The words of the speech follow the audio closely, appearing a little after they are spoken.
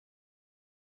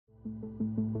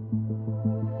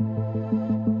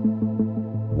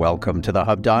Welcome to the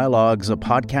Hub Dialogues, a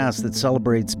podcast that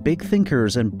celebrates big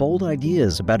thinkers and bold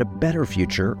ideas about a better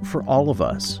future for all of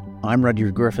us. I'm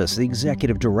Lettieri Griffiths, the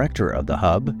Executive Director of the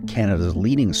Hub, Canada's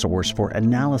leading source for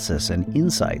analysis and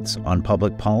insights on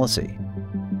public policy.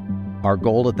 Our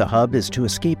goal at the Hub is to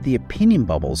escape the opinion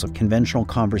bubbles of conventional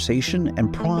conversation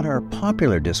and prod our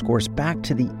popular discourse back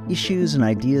to the issues and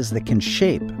ideas that can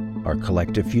shape our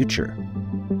collective future.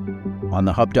 On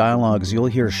the Hub Dialogues, you'll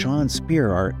hear Sean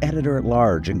Speer, our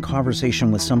editor-at-large, in conversation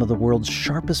with some of the world's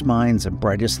sharpest minds and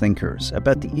brightest thinkers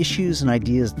about the issues and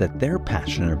ideas that they're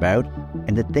passionate about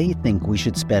and that they think we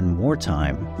should spend more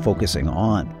time focusing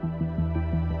on.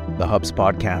 The Hub's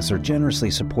podcasts are generously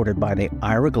supported by the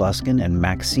Ira Gluskin and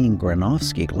Maxine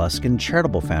Granovsky Gluskin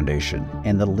Charitable Foundation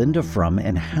and the Linda Frum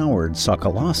and Howard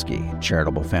Sokolowski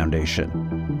Charitable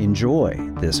Foundation. Enjoy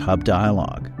this Hub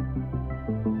Dialogue.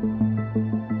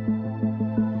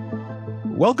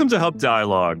 Welcome to Hub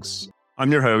Dialogues.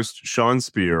 I'm your host, Sean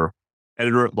Speer,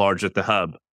 editor-at-large at the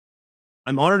Hub.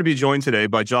 I'm honored to be joined today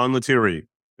by John Lettieri,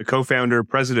 the co-founder,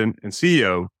 president, and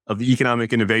CEO of the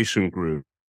Economic Innovation Group,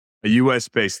 a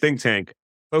U.S.-based think tank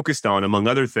focused on, among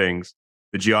other things,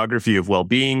 the geography of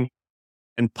well-being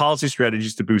and policy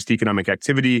strategies to boost economic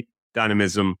activity,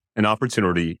 dynamism, and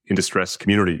opportunity in distressed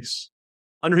communities.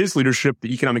 Under his leadership,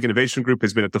 the Economic Innovation Group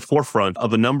has been at the forefront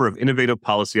of a number of innovative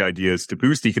policy ideas to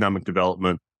boost economic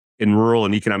development in rural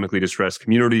and economically distressed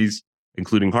communities,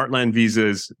 including heartland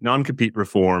visas, non-compete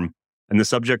reform, and the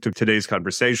subject of today's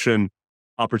conversation,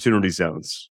 opportunity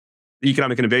zones. The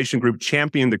Economic Innovation Group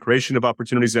championed the creation of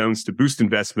opportunity zones to boost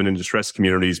investment in distressed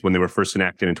communities when they were first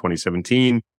enacted in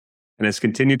 2017, and has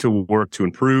continued to work to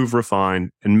improve, refine,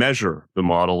 and measure the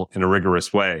model in a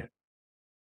rigorous way.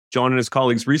 John and his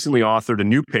colleagues recently authored a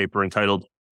new paper entitled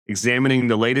Examining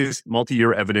the Latest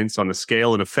Multi-Year Evidence on the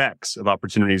Scale and Effects of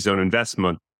Opportunity Zone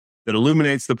Investment that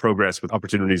illuminates the progress with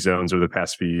opportunity zones over the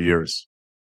past few years.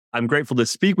 I'm grateful to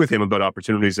speak with him about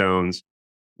opportunity zones,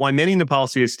 why many in the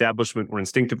policy establishment were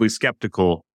instinctively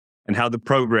skeptical, and how the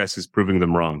progress is proving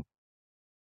them wrong.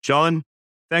 John,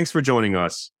 thanks for joining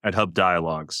us at Hub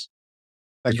Dialogues.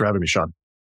 Thanks for having me, Sean.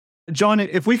 John,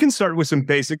 if we can start with some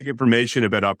basic information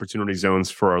about opportunity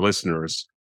zones for our listeners.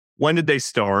 When did they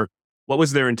start? What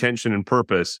was their intention and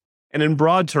purpose? And in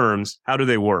broad terms, how do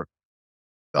they work?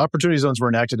 Opportunity zones were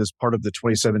enacted as part of the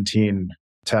 2017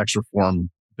 tax reform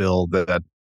bill that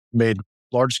made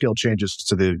large-scale changes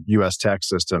to the U.S. tax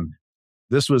system.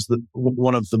 This was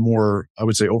one of the more, I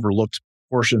would say, overlooked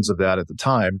portions of that at the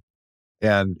time.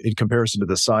 And in comparison to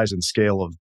the size and scale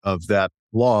of that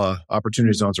law,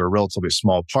 opportunity zones are a relatively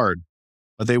small part,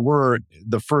 but they were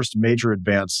the first major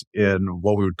advance in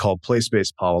what we would call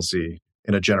place-based policy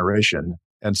in a generation.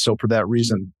 And so for that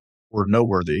reason, were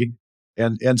noteworthy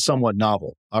and somewhat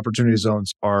novel. Opportunity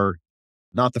zones are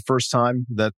not the first time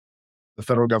that the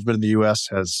federal government in the U.S.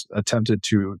 has attempted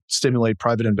to stimulate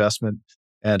private investment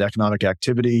and economic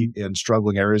activity in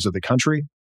struggling areas of the country.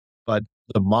 But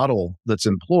the model that's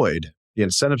employed, the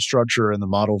incentive structure and the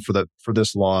model for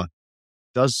this law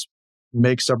does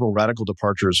make several radical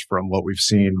departures from what we've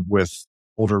seen with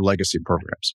older legacy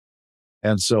programs.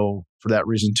 And so for that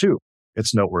reason, too,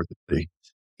 it's noteworthy.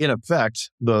 In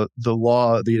effect, the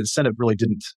incentive really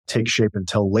didn't take shape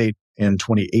until late in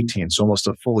 2018, so almost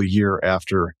a full year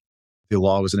after the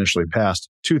law was initially passed.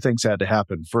 Two things had to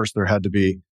happen. First, there had to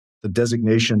be the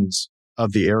designations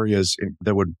of the areas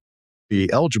that would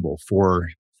be eligible for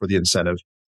the incentive.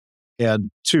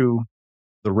 And two,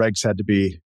 the regs had to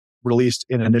be released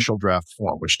in initial draft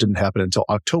form, which didn't happen until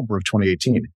October of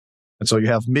 2018. And so you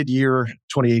have mid-year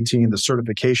 2018, the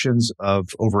certifications of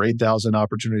over 8,000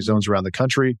 opportunity zones around the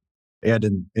country and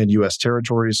in U.S.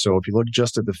 territories. So if you look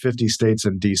just at the 50 states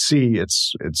and D.C.,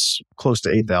 it's close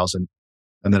to 8,000,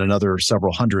 and then another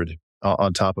several hundred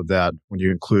on top of that when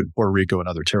you include Puerto Rico and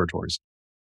other territories.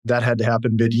 That had to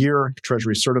happen mid-year.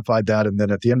 Treasury certified that. And then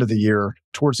at the end of the year,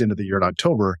 towards the end of the year in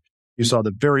October, you saw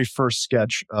the very first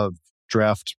sketch of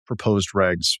draft proposed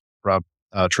regs from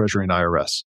Treasury and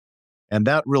IRS. And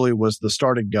that really was the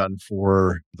starting gun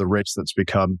for the rates that's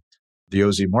become the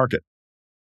OZ market.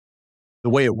 The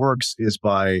way it works is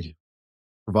by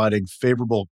providing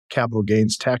favorable capital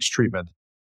gains tax treatment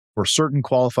for certain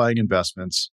qualifying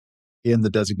investments in the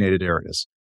designated areas.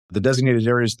 The designated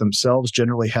areas themselves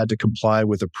generally had to comply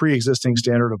with a pre-existing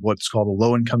standard of what's called a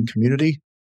low-income community.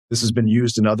 This has been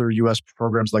used in other U.S.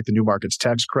 programs like the New Markets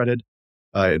Tax Credit.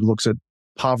 It looks at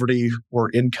poverty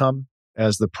or income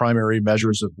as the primary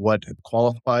measures of what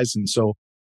qualifies. And so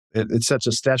it sets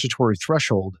a statutory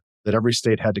threshold that every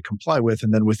state had to comply with.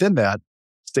 And then within that,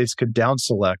 states had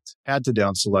to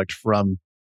down select from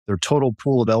their total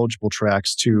pool of eligible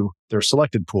tracts to their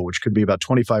selected pool, which could be about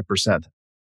 25%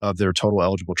 of their total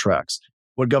eligible tracts.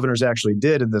 What governors actually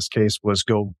did in this case was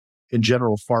go, in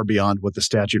general, far beyond what the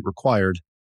statute required.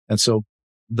 And so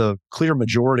the clear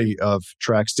majority of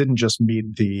tracts didn't just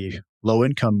meet the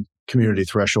low-income community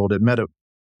threshold. It met an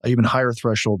even higher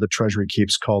threshold that Treasury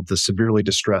keeps called the severely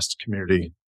distressed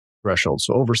community threshold.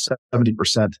 So over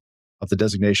 70% of the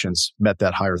designations met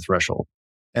that higher threshold.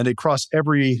 And across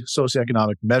every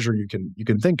socioeconomic measure you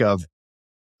can think of,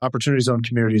 opportunity zone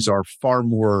communities are far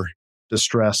more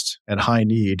distressed and high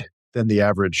need than the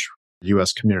average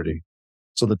U.S. community.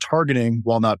 So the targeting,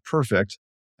 while not perfect,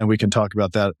 and we can talk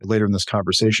about that later in this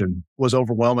conversation, was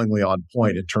overwhelmingly on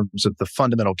point in terms of the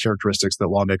fundamental characteristics that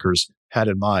lawmakers had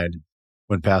in mind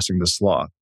when passing this law.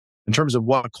 In terms of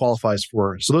what qualifies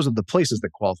for, so those are the places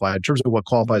that qualify. In terms of what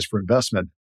qualifies for investment,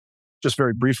 just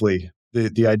very briefly,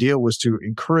 the idea was to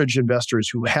encourage investors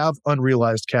who have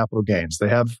unrealized capital gains. They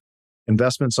have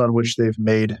investments on which they've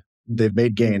made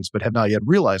gains, but have not yet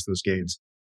realized those gains,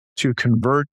 to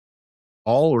convert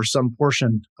all or some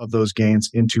portion of those gains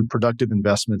into productive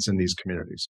investments in these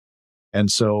communities. And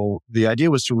so the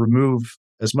idea was to remove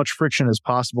as much friction as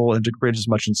possible and to create as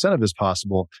much incentive as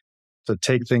possible to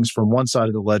take things from one side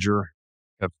of the ledger,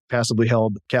 of passively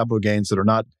held capital gains that are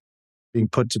not being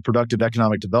put to productive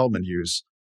economic development use,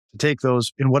 to take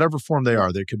those in whatever form they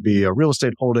are. They could be a real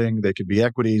estate holding, they could be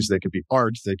equities, they could be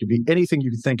art, they could be anything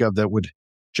you can think of that would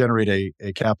generate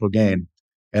a capital gain,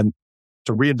 and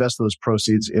to reinvest those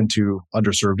proceeds into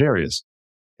underserved areas,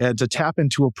 and to tap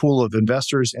into a pool of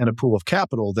investors and a pool of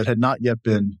capital that had not yet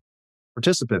been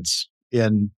participants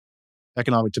in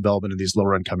economic development in these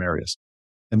lower income areas.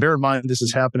 And bear in mind, this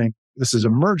is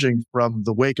emerging from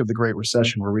the wake of the Great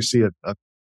Recession, where we see a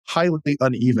highly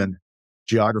uneven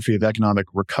geography of economic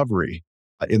recovery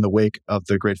in the wake of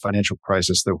the great financial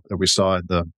crisis that we saw in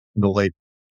the late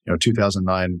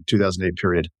 2009, 2008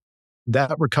 period.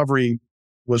 That recovery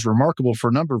was remarkable for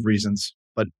a number of reasons,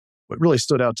 but what really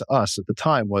stood out to us at the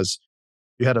time was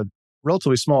you had a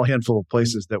relatively small handful of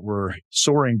places that were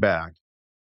soaring back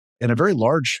and a very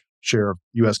large share of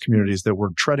U.S. communities that were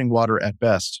treading water at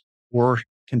best or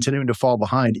continuing to fall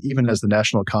behind even as the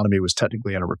national economy was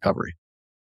technically in a recovery.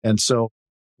 And so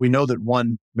we know that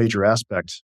one major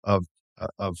aspect of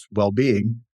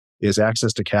well-being is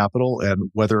access to capital and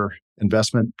whether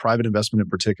investment, private investment in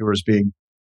particular, is being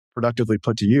productively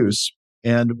put to use.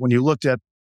 And when you looked at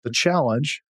the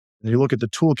challenge and you look at the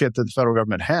toolkit that the federal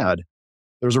government had,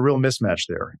 there was a real mismatch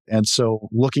there. And so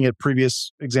looking at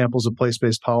previous examples of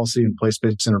place-based policy and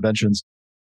place-based interventions,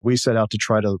 we set out to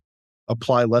try to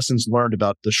apply lessons learned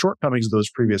about the shortcomings of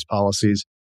those previous policies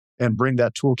and bring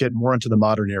that toolkit more into the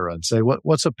modern era and say,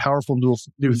 what's a powerful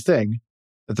new thing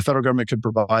that the federal government could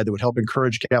provide that would help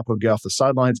encourage capital to get off the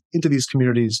sidelines into these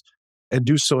communities and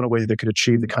do so in a way that could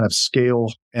achieve the kind of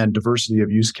scale and diversity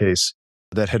of use case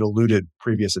that had eluded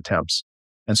previous attempts.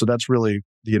 And so that's really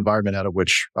the environment out of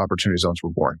which opportunity zones were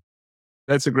born.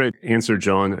 That's a great answer,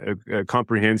 John. A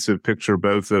comprehensive picture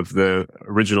both of the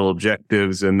original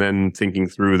objectives and then thinking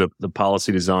through the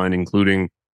policy design, including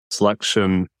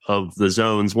selection of the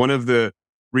zones. One of the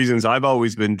reasons I've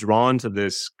always been drawn to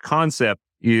this concept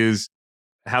is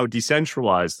how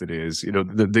decentralized it is.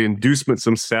 The inducements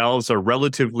themselves are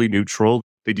relatively neutral.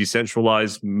 They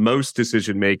decentralize most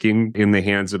decision-making in the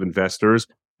hands of investors.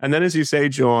 And then, as you say,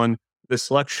 John, the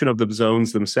selection of the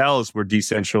zones themselves were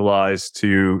decentralized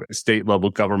to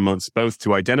state-level governments, both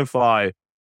to identify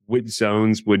which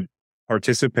zones would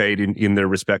participate in their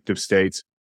respective states.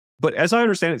 But as I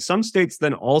understand it, some states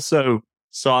then also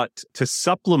sought to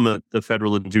supplement the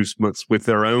federal inducements with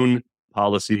their own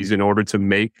policies in order to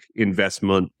make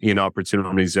investment in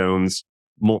opportunity zones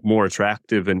more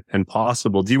attractive and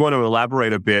possible. Do you want to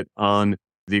elaborate a bit on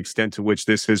the extent to which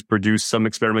this has produced some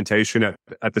experimentation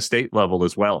at the state level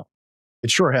as well? It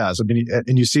sure has. I mean,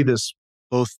 and you see this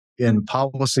both in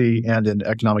policy and in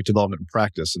economic development and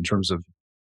practice in terms of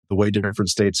the way different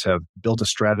states have built a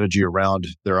strategy around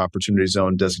their opportunity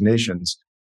zone designations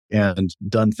and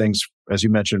done things, as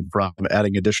you mentioned, from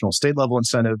adding additional state level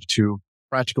incentive to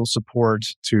practical support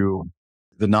to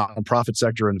the nonprofit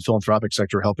sector and the philanthropic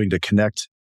sector helping to connect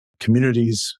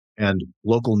communities and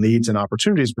local needs and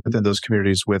opportunities within those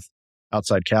communities with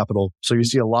outside capital. So you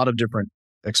see a lot of different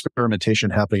experimentation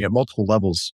happening at multiple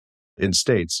levels in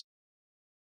states.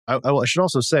 I should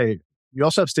also say, you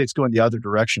also have states going the other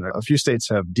direction. A few states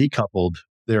have decoupled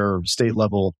their state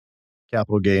level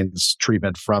capital gains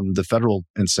treatment from the federal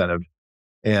incentive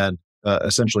and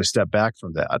essentially step back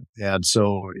from that. And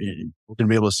so we're going to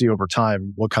be able to see over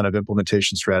time what kind of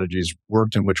implementation strategies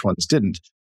worked and which ones didn't.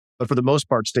 But for the most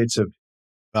part, states have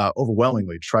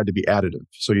overwhelmingly tried to be additive.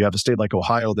 So you have a state like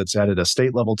Ohio that's added a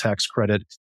state level tax credit.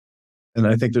 And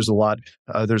I think there's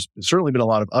there's certainly been a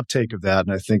lot of uptake of that.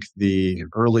 And I think the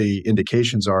early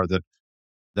indications are that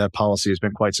that policy has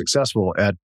been quite successful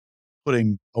at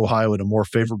putting Ohio in a more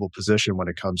favorable position when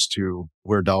it comes to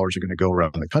where dollars are going to go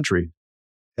around the country.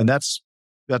 And that's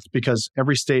because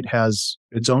every state has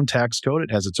its own tax code.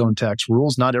 It has its own tax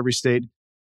rules. Not every state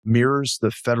mirrors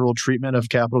the federal treatment of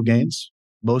capital gains.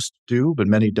 Most do, but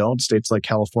many don't. States like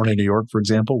California, New York, for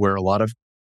example, where a lot of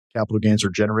capital gains are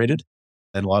generated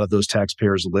and a lot of those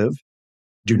taxpayers live,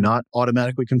 do not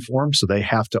automatically conform. So they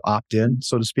have to opt in,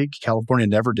 so to speak. California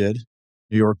never did.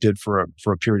 New York did for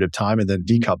a period of time and then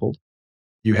decoupled.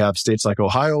 You have states like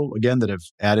Ohio, again, that have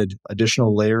added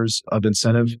additional layers of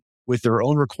incentive with their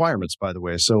own requirements, by the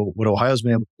way. So what Ohio's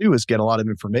been able to do is get a lot of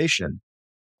information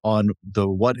on the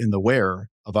what and the where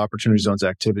of opportunity zones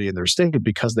activity in their state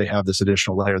because they have this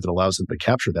additional layer that allows them to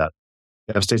capture that.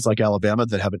 You have states like Alabama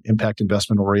that have an impact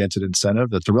investment oriented incentive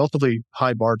that's a relatively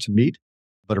high bar to meet,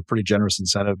 but a pretty generous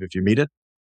incentive if you meet it.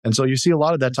 And so you see a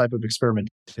lot of that type of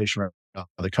experimentation around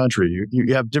the country.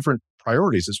 You have different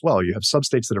priorities as well. You have some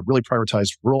states that have really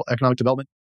prioritized rural economic development.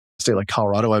 A state like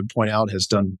Colorado, I would point out, has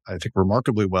done, I think,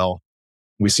 remarkably well.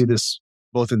 We see this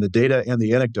both in the data and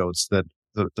the anecdotes that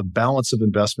the balance of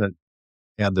investment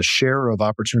and the share of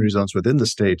opportunity zones within the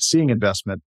state seeing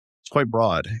investment is quite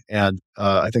broad. And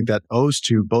I think that owes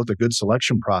to both a good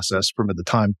selection process from at the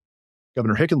time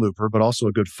Governor Hickenlooper, but also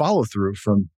a good follow through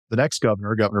from the next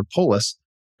governor, Governor Polis,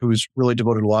 who's really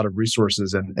devoted a lot of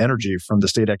resources and energy from the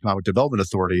State Economic Development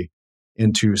Authority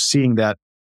into seeing that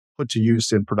put to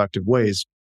use in productive ways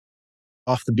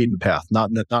off the beaten path, not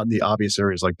in the obvious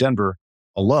areas like Denver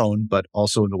alone, but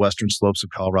also in the western slopes of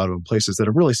Colorado and places that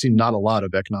have really seen not a lot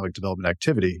of economic development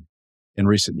activity in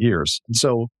recent years. And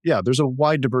so, yeah, there's a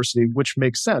wide diversity, which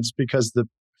makes sense because the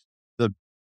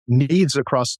needs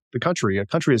across the country, a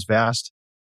country as vast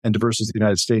and diverse as the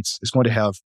United States, is going to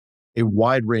have a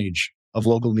wide range of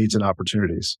local needs and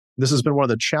opportunities. This has been one of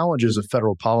the challenges of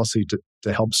federal policy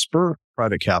to help spur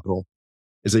private capital,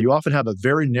 is that you often have a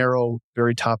very narrow,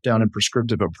 very top-down and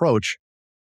prescriptive approach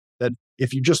that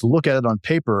if you just look at it on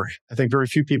paper, I think very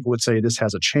few people would say this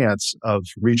has a chance of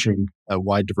reaching a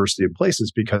wide diversity of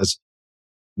places because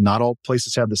not all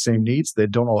places have the same needs. They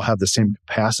don't all have the same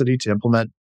capacity to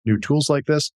implement new tools like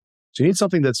this. So you need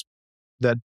something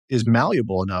that is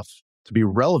malleable enough to be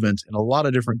relevant in a lot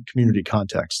of different community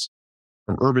contexts,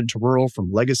 from urban to rural,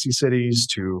 from legacy cities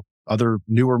to other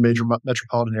newer major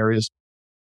metropolitan areas.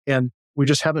 And we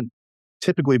just haven't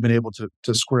typically been able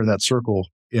to square that circle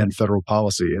in federal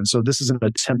policy. And so this is an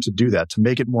attempt to do that, to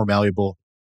make it more malleable,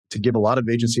 to give a lot of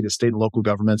agency to state and local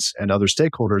governments and other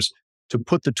stakeholders to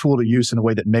put the tool to use in a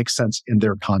way that makes sense in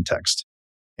their context.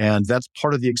 And that's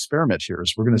part of the experiment here,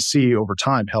 is we're going to see over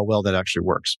time how well that actually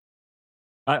works.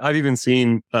 I've even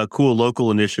seen cool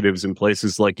local initiatives in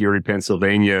places like Erie,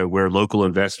 Pennsylvania, where local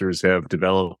investors have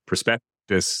developed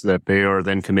prospectus that they are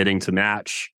then committing to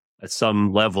match at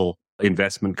some level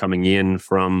investment coming in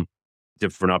from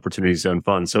different opportunity zone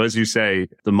funds. So as you say,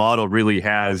 the model really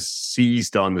has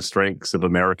seized on the strengths of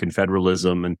American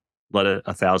federalism and let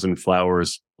a thousand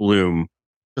flowers bloom.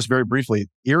 Just very briefly,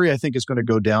 Erie, I think, is going to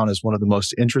go down as one of the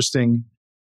most interesting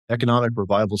economic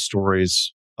revival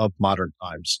stories of modern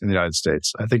times in the United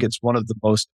States. I think it's one of the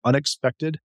most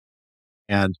unexpected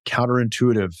and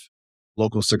counterintuitive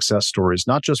local success stories,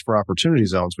 not just for opportunity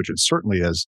zones, which it certainly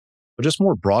is, but just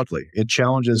more broadly. It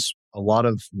challenges a lot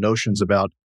of notions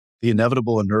about the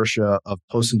inevitable inertia of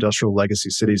post-industrial legacy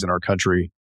cities in our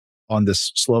country on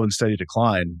this slow and steady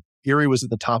decline. Erie was at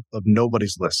the top of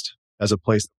nobody's list as a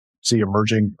place to see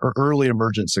emerging or early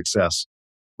emergent success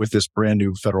with this brand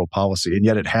new federal policy. And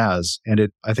yet it has, and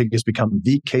it, I think, has become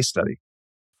the case study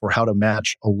for how to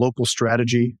match a local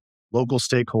strategy, local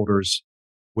stakeholders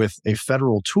with a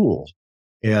federal tool,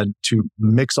 and to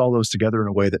mix all those together in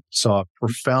a way that saw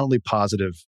profoundly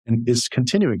positive and is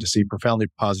continuing to see profoundly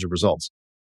positive results.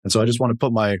 And so I just want to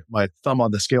put my thumb on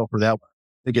the scale for that one.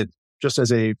 I think it, just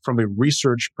as from a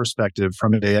research perspective,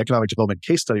 from an economic development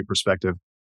case study perspective,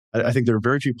 I think there are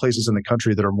very few places in the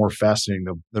country that are more fascinating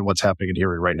than what's happening in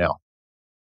Erie right now.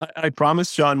 I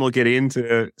promise, John, we'll get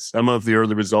into some of the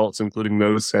early results, including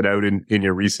those set out in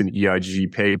your recent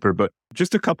EIG paper. But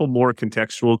just a couple more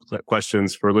contextual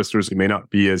questions for listeners who may not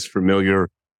be as familiar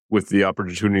with the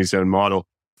opportunity zone model.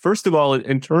 First of all,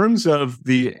 in terms of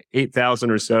the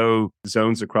 8,000 or so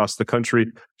zones across the country,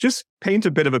 just paint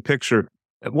a bit of a picture.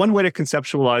 One way to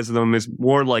conceptualize them is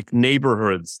more like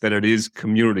neighborhoods than it is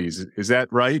communities. Is that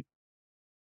right?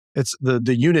 It's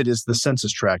the unit is the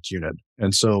census tract unit.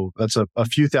 And so that's a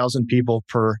few thousand people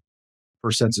per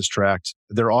per census tract.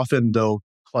 They're often, though,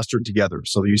 clustered together.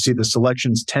 So you see the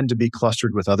selections tend to be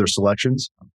clustered with other selections.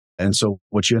 And so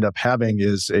what you end up having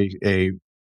is a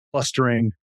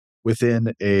clustering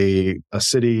within a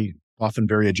city, often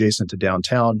very adjacent to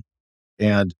downtown,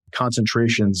 and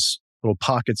concentrations, little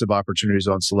pockets of opportunity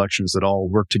zone selections that all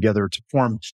work together to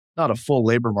form not a full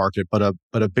labor market, but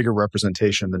a bigger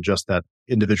representation than just that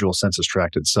individual census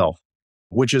tract itself,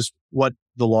 which is what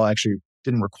the law actually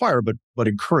didn't require, but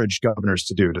encouraged governors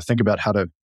to do, to think about how to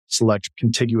select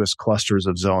contiguous clusters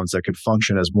of zones that could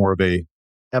function as more of a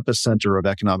epicenter of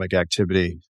economic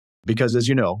activity. Because as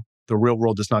you know, the real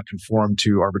world does not conform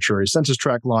to arbitrary census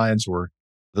tract lines or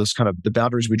those kind of the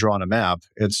boundaries we draw on a map.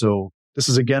 And so this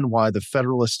is again why the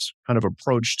federalist kind of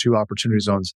approach to opportunity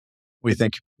zones we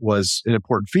think was an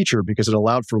important feature, because it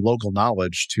allowed for local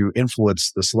knowledge to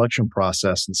influence the selection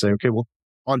process and say, okay, well,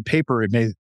 on paper, it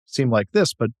may seem like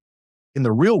this, but in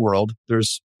the real world,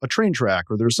 there's a train track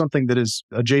or there's something that is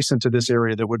adjacent to this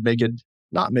area that would make it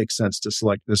not make sense to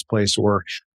select this place, or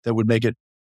that would make it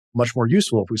much more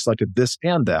useful if we selected this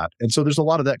and that. And so there's a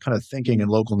lot of that kind of thinking and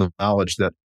local knowledge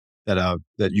that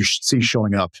you see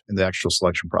showing up in the actual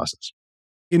selection process.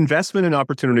 Investment in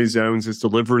opportunity zones is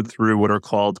delivered through what are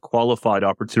called qualified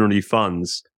opportunity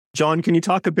funds. John, can you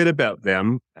talk a bit about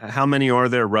them? How many are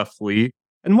there roughly?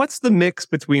 And what's the mix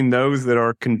between those that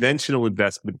are conventional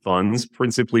investment funds,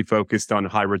 principally focused on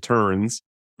high returns,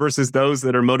 versus those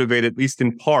that are motivated, at least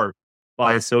in part,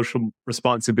 by a social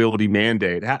responsibility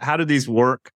mandate? How do these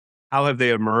work? How have they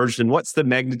emerged? And what's the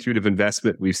magnitude of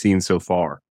investment we've seen so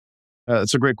far?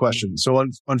 It's a great question. So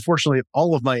unfortunately,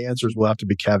 all of my answers will have to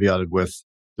be caveated with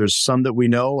there's some that we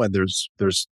know and there's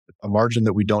a margin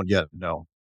that we don't yet know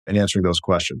in answering those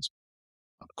questions.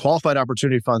 Qualified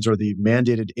opportunity funds are the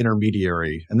mandated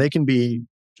intermediary, and they can be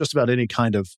just about any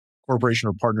kind of corporation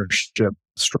or partnership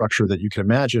structure that you can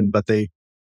imagine, but they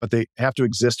have to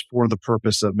exist for the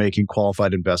purpose of making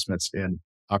qualified investments in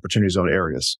opportunity zone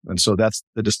areas. And so that's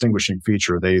the distinguishing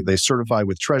feature. They certify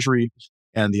with Treasury,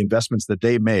 and the investments that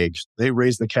they make, they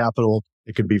raise the capital.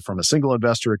 It could be from a single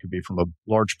investor. It could be from a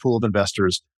large pool of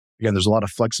investors. Again, there's a lot of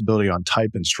flexibility on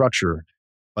type and structure,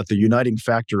 but the uniting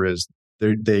factor is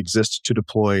they exist to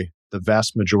deploy the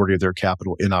vast majority of their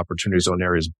capital in opportunity zone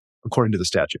areas, according to the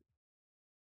statute.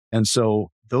 And so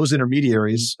those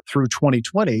intermediaries through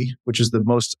 2020, which is the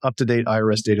most up-to-date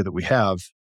IRS data that we have,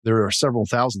 there are several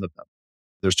thousand of them.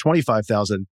 There's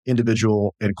 25,000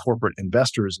 individual and corporate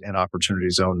investors in opportunity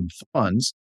zone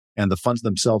funds, and the funds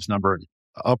themselves number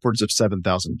upwards of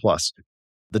 7,000 plus.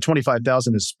 The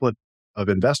 25,000 is split of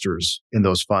investors in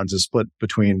those funds is split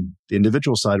between the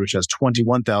individual side, which has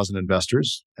 21,000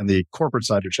 investors, and the corporate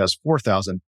side, which has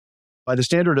 4,000. By the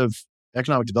standard of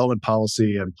economic development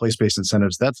policy and place-based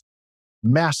incentives, that's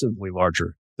massively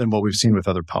larger than what we've seen with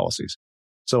other policies.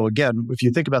 So again, if you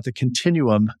think about the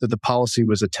continuum that the policy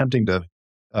was attempting to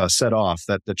set off,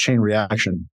 that the chain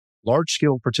reaction,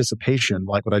 large-scale participation,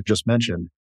 like what I just mentioned,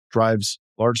 drives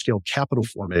large-scale capital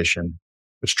formation,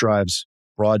 which drives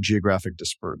broad geographic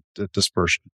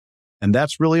dispersion. And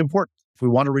that's really important. If we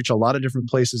want to reach a lot of different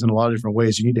places in a lot of different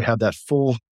ways, you need to have that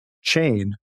full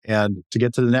chain. And to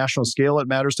get to the national scale, it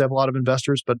matters to have a lot of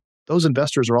investors, but those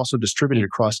investors are also distributed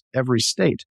across every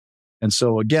state. And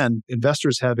so again,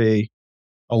 investors have a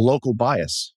local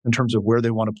bias in terms of where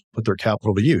they want to put their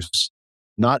capital to use.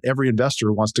 Not every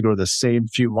investor wants to go to the same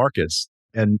few markets,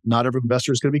 and not every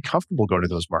investor is going to be comfortable going to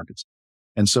those markets.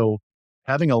 And so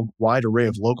having a wide array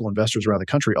of local investors around the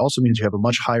country also means you have a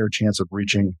much higher chance of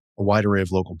reaching a wide array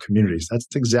of local communities. That's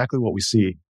exactly what we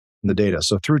see in the data.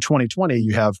 So through 2020,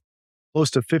 you have close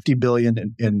to $50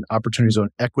 billion in opportunity zone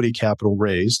equity capital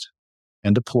raised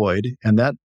and deployed. And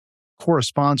that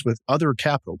corresponds with other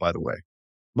capital, by the way.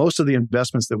 Most of the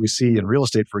investments that we see in real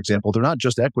estate, for example, they're not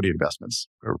just equity investments.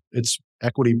 It's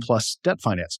equity plus debt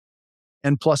finance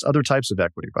and plus other types of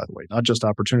equity, by the way, not just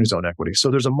opportunity zone equity. So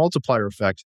there's a multiplier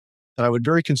effect that I would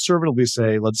very conservatively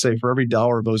say, let's say for every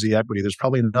dollar of OZ equity, there's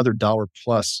probably another dollar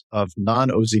plus of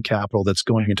non-OZ capital that's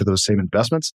going into those same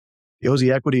investments. The OZ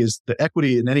equity the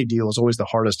equity in any deal is always the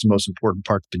hardest and most important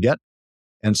part to get.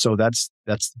 And so that's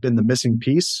been the missing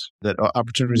piece that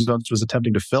Opportunity Zones was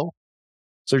attempting to fill.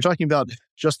 So you're talking about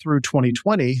just through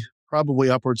 2020, probably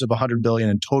upwards of $100 billion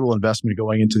in total investment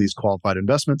going into these qualified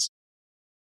investments.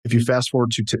 If you fast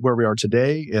forward to where we are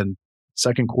today in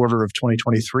second quarter of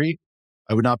 2023,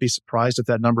 I would not be surprised if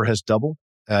that number has doubled.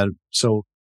 So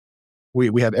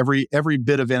we have every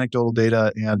bit of anecdotal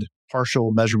data and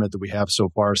partial measurement that we have so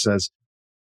far says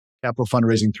capital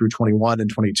fundraising through 21 and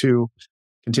 22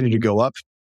 continue to go up.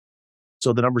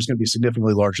 So the number is going to be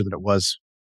significantly larger than it was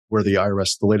where the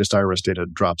latest IRS data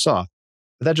drops off.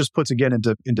 But that just puts again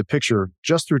into picture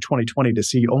just through 2020 to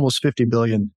see almost 50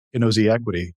 billion in OZ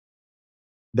equity.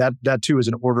 That too is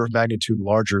an order of magnitude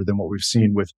larger than what we've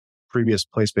seen with previous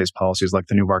place-based policies like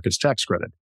the new markets tax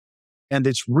credit. And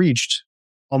it's reached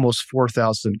almost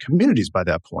 4,000 communities by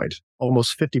that point.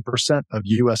 Almost 50% of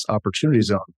U.S. Opportunity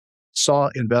Zone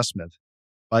saw investment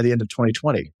by the end of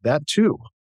 2020. That too,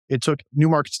 it took new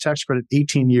markets tax credit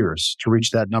 18 years to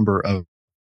reach that number of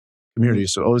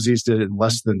communities. So OZs did it in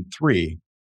less than 3.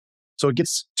 So it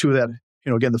gets to that,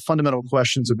 again, the fundamental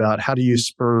questions about how do you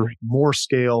spur more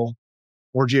scale,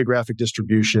 more geographic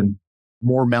distribution,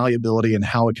 more malleability, and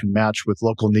how it can match with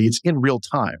local needs in real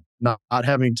time, not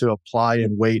having to apply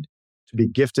and wait to be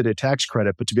gifted a tax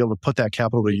credit, but to be able to put that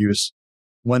capital to use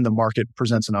when the market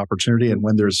presents an opportunity and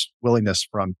when there's willingness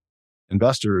from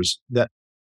investors. That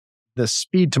the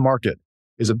speed to market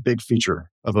is a big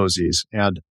feature of OZs.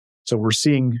 And so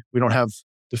we don't have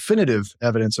definitive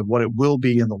evidence of what it will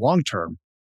be in the long term,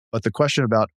 but the question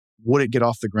about would it get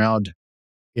off the ground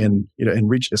and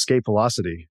reach escape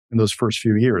velocity in those first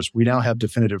few years, we now have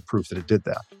definitive proof that it did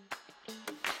that.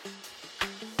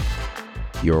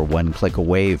 You're one click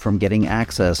away from getting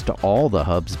access to all the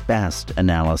Hub's best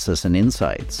analysis and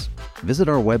insights. Visit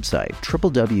our website,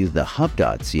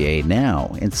 www.thehub.ca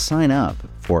now and sign up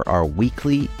for our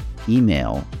weekly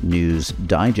email news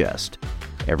digest.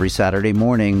 Every Saturday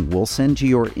morning, we'll send to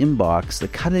your inbox the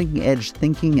cutting-edge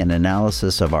thinking and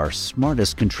analysis of our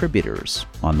smartest contributors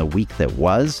on the week that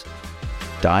was.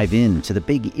 Dive into the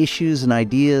big issues and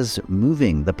ideas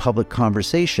moving the public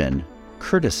conversation,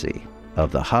 courtesy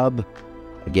of the Hub.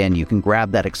 Again, you can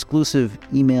grab that exclusive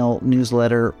email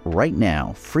newsletter right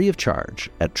now, free of charge,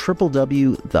 at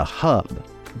www.thehub.ca.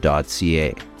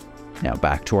 Now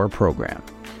back to our program.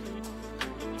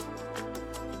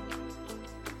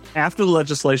 After the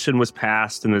legislation was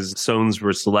passed and the zones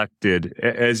were selected,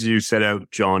 as you set out,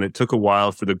 John, it took a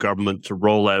while for the government to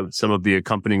roll out some of the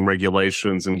accompanying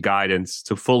regulations and guidance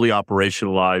to fully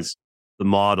operationalize the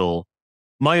model.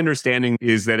 My understanding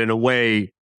is that in a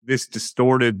way, this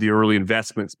distorted the early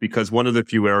investments because one of the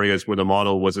few areas where the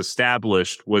model was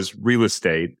established was real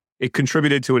estate. It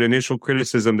contributed to an initial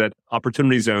criticism that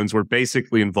opportunity zones were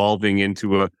basically evolving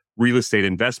into a real estate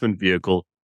investment vehicle,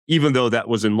 even though that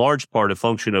was in large part a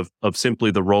function of simply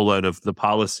the rollout of the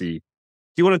policy.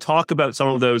 Do you want to talk about some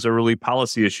of those early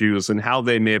policy issues and how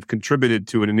they may have contributed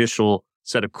to an initial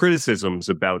set of criticisms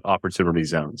about opportunity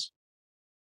zones?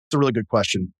 It's a really good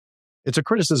question. It's a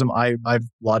criticism I've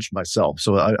lodged myself,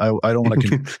 so I don't want to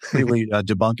completely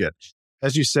debunk it.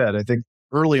 As you said, I think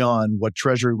early on, what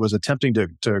Treasury was attempting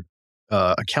to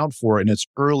account for in its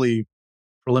early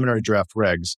preliminary draft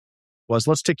regs was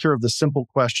let's take care of the simple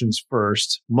questions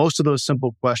first. Most of those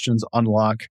simple questions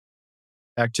unlock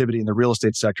activity in the real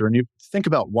estate sector. And you think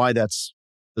about why that's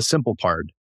the simple part.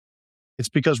 It's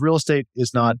because real estate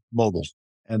is not mobile.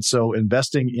 And so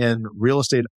investing in real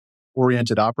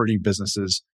estate-oriented operating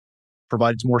businesses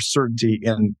provides more certainty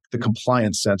in the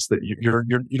compliance sense that you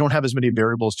don't have as many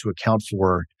variables to account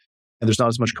for, and there's not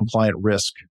as much compliant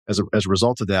risk as a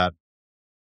result of that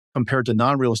compared to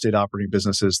non-real estate operating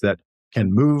businesses that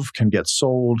can move, can get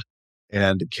sold,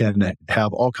 and can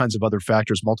have all kinds of other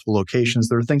factors, multiple locations.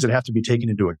 There are things that have to be taken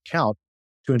into account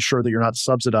to ensure that you're not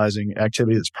subsidizing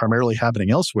activity that's primarily happening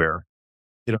elsewhere.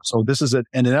 So this is in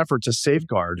an effort to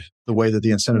safeguard the way that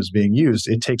the incentive is being used.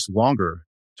 It takes longer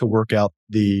to work out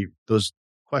those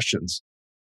questions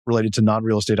related to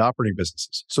non-real estate operating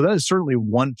businesses. So that is certainly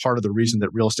one part of the reason that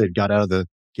real estate got out of the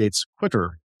gates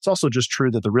quicker. It's also just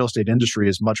true that the real estate industry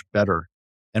is much better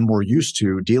and more used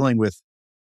to dealing with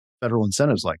federal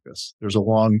incentives like this. There's a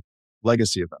long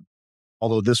legacy of them.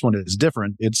 Although this one is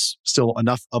different, it's still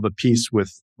enough of a piece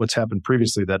with what's happened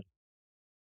previously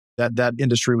that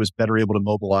industry was better able to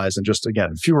mobilize and just,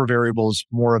 again, fewer variables,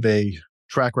 more of a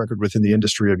track record within the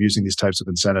industry of using these types of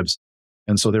incentives.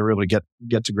 And so they were able to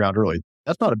get to ground early.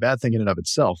 That's not a bad thing in and of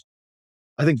itself.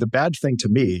 I think the bad thing to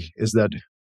me is that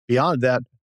beyond that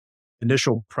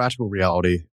initial practical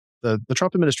reality, the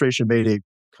Trump administration made a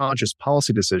conscious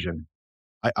policy decision,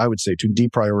 I would say, to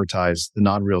deprioritize the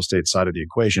non-real estate side of the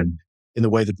equation in the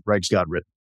way that the regs got written.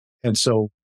 And so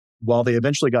while they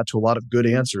eventually got to a lot of good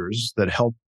answers that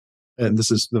helped, and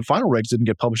the final regs didn't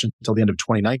get published until the end of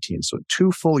 2019. So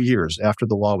 2 full years after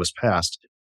the law was passed,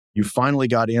 you finally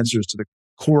got answers to the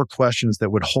core questions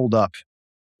that would hold up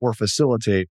or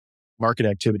facilitate market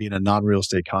activity in a non-real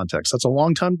estate context. That's a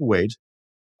long time to wait.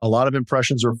 A lot of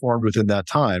impressions are formed within that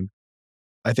time.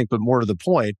 I think, but more to the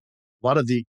point, a lot of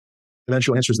the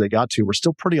eventual answers they got to were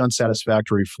still pretty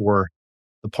unsatisfactory for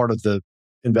the part of the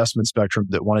investment spectrum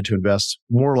that wanted to invest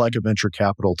more like a venture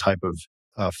capital type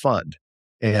of fund.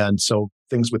 And so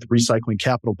things with recycling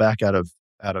capital back out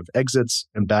of exits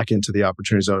and back into the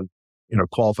opportunity zone,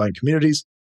 qualifying communities.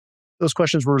 Those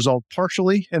questions were resolved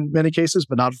partially in many cases,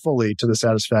 but not fully to the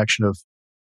satisfaction of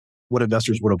what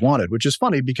investors would have wanted, which is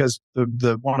funny because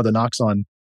the one of the knocks on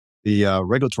the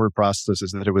regulatory process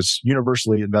is that it was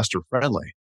universally investor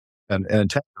friendly and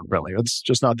taxpayer friendly. That's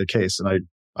just not the case. And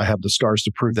I have the scars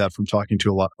to prove that from talking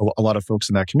to a lot of folks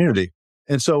in that community.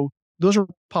 And so those are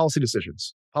policy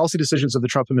decisions. Policy decisions of the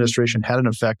Trump administration had an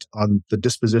effect on the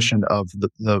disposition of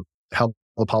the how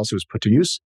the policy was put to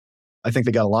use. I think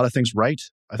they got a lot of things right.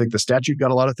 I think the statute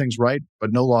got a lot of things right,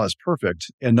 but no law is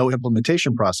perfect and no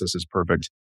implementation process is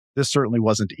perfect. This certainly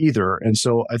wasn't either. And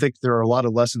so I think there are a lot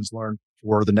of lessons learned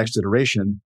for the next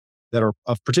iteration that are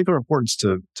of particular importance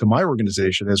to my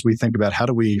organization as we think about how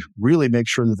do we really make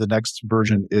sure that the next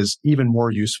version is even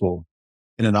more useful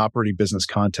in an operating business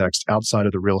context outside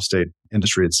of the real estate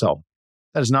industry itself.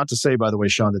 That is not to say, by the way,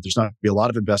 Sean, that there's not going to be a lot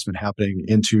of investment happening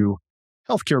into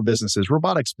healthcare businesses,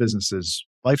 robotics businesses,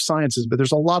 life sciences, but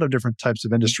there's a lot of different types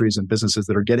of industries and businesses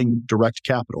that are getting direct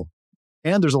capital.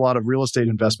 And there's a lot of real estate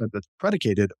investment that's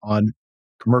predicated on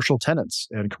commercial tenants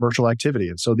and commercial activity.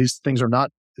 And so these things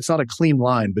it's not a clean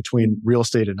line between real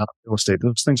estate and not real estate.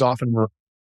 Those things often work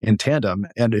in tandem.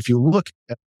 And if you look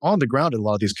on the ground in a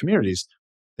lot of these communities,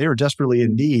 they are desperately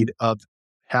in need of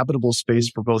habitable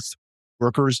space for both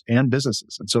workers and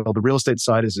businesses. And so the real estate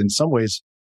side is in some ways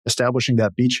establishing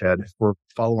that beachhead for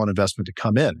follow-on investment to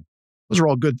come in. Those are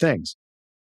all good things.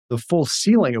 The full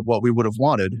ceiling of what we would have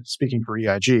wanted, speaking for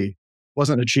EIG,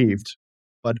 wasn't achieved,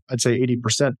 but I'd say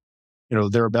 80%,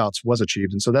 thereabouts was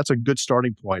achieved. And so that's a good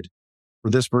starting point for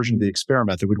this version of the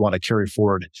experiment that we'd want to carry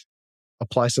forward,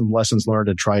 apply some lessons learned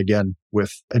and try again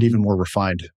with an even more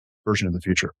refined version in the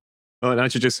future. Oh, and I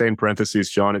should just say in parentheses,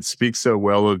 John, it speaks so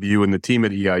well of you and the team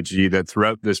at EIG that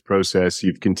throughout this process,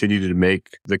 you've continued to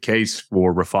make the case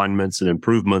for refinements and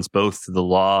improvements, both to the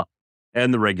law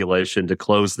and the regulation to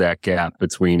close that gap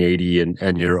between 80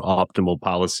 and your optimal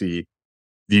policy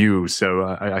view.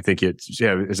 So I think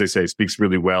as I say, speaks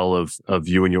really well of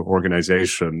you and your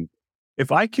organization.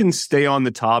 If I can stay on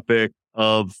the topic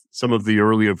of some of the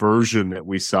early aversion that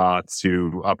we saw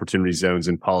to opportunity zones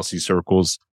and policy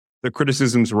circles, the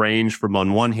criticisms range from,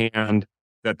 on one hand,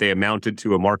 that they amounted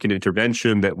to a market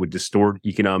intervention that would distort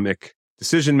economic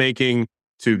decision-making,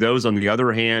 to those, on the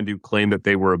other hand, who claim that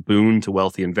they were a boon to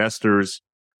wealthy investors.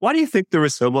 Why do you think there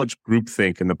was so much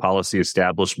groupthink in the policy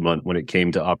establishment when it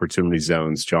came to opportunity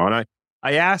zones, John?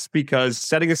 I ask because,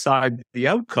 setting aside the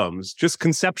outcomes, just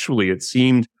conceptually, it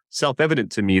seemed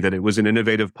self-evident to me that it was an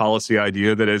innovative policy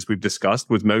idea that, as we've discussed,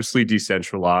 was mostly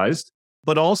decentralized,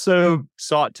 but also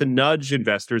sought to nudge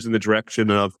investors in the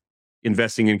direction of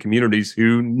investing in communities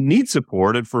who need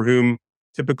support and for whom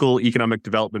typical economic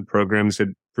development programs had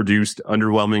produced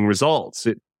underwhelming results.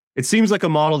 It seems like a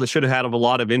model that should have had a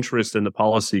lot of interest in the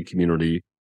policy community.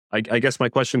 I guess my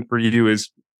question for you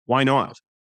is, why not?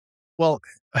 Well,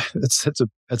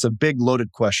 it's a big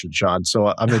loaded question, Sean.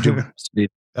 So I'm going to be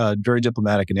very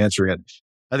diplomatic in answering it.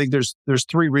 I think there's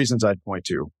three reasons I'd point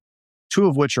to, two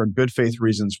of which are good faith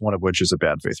reasons, one of which is a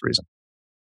bad faith reason.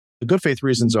 The good faith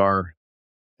reasons are,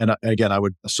 and again, I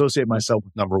would associate myself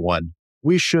with number one,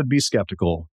 we should be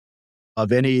skeptical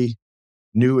of any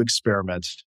new experiment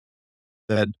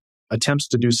that attempts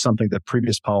to do something that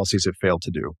previous policies have failed to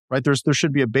do, right? There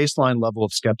should be a baseline level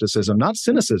of skepticism, not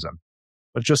cynicism,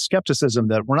 but just skepticism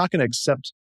that we're not going to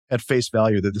accept at face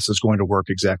value that this is going to work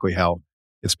exactly how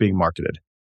it's being marketed.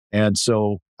 And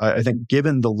so I think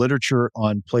given the literature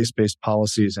on place-based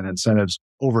policies and incentives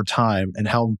over time and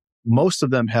how most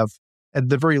of them have, at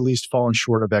the very least, fallen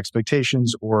short of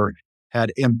expectations or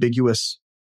had ambiguous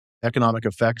economic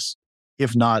effects,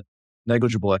 if not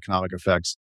negligible economic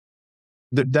effects,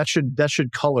 that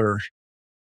should color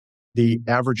the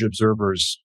average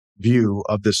observer's view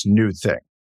of this new thing.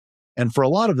 And for a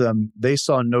lot of them, they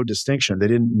saw no distinction. They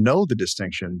didn't know the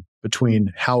distinction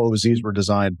between how OZs were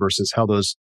designed versus how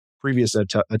those previous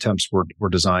attempts were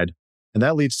designed. And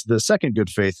that leads to the second good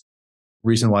faith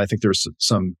reason why I think there's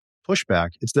some pushback.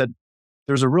 It's that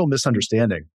there's a real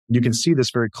misunderstanding. You can see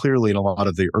this very clearly in a lot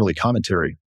of the early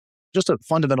commentary. Just a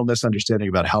fundamental misunderstanding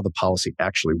about how the policy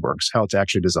actually works, how it's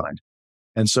actually designed.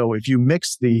 And so if you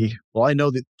mix I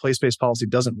know that place-based policy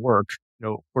doesn't work,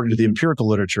 according to the empirical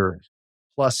literature,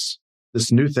 plus this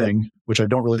new thing, which I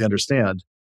don't really understand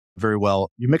very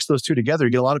well, you mix those two together,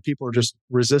 you get a lot of people are just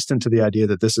resistant to the idea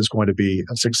that this is going to be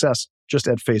a success just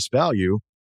at face value,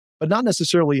 but not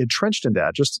necessarily entrenched in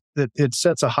that, just that it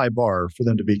sets a high bar for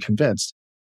them to be convinced.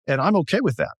 And I'm okay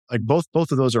with that. Like both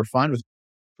of those are fine for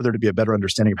there to be a better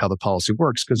understanding of how the policy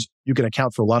works, because you can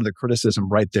account for a lot of the criticism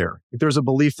right there. If there's a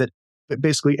belief that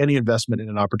basically any investment in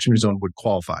an opportunity zone would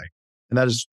qualify. And that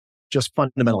is just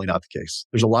fundamentally not the case.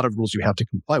 There's a lot of rules you have to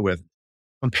comply with.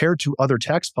 Compared to other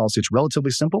tax policy, it's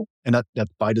relatively simple, and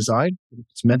that's by design.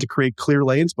 It's meant to create clear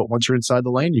lanes, but once you're inside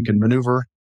the lane, you can maneuver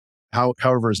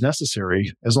however is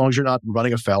necessary, as long as you're not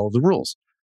running afoul of the rules.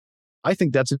 I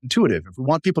think that's intuitive. If we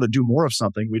want people to do more of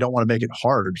something, we don't want to make it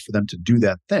hard for them to do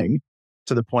that thing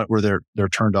to the point where they're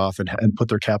turned off and put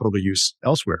their capital to use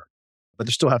elsewhere. But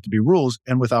there still have to be rules,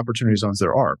 and with opportunity zones,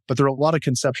 there are. But there are a lot of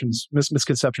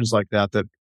misconceptions like that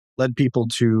led people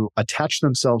to attach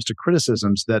themselves to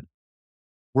criticisms that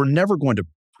were never going to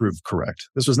prove correct.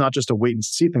 This was not just a wait and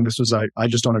see thing. This was, I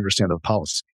just don't understand the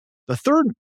policy. The third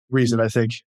reason, I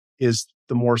think, is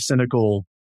the more cynical,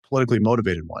 politically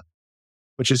motivated one,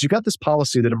 which is you got this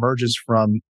policy that emerges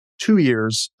from 2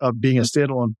 years of being a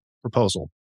standalone proposal,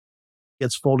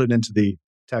 gets folded into the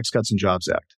Tax Cuts and Jobs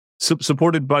Act.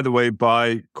 Supported, by the way,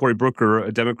 by Cory Booker,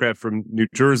 a Democrat from New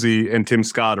Jersey, and Tim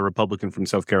Scott, a Republican from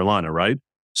South Carolina, right?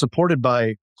 Supported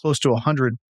by close to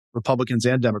 100 Republicans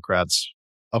and Democrats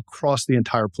across the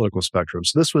entire political spectrum.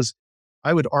 So this was,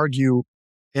 I would argue,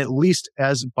 at least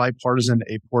as bipartisan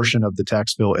a portion of the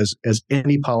tax bill as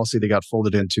any policy that got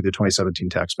folded into the 2017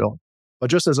 tax bill. But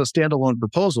just as a standalone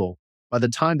proposal, by the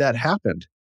time that happened,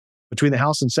 between the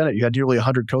House and Senate, you had nearly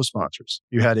 100 co-sponsors.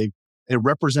 You had a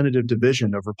representative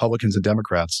division of Republicans and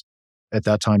Democrats at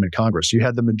that time in Congress. You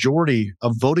had the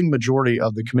voting majority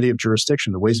of the Committee of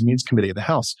Jurisdiction, the Ways and Means Committee of the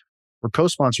House, were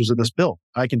co-sponsors of this bill.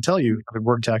 I can tell you, having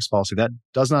worked tax policy, that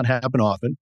does not happen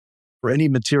often for any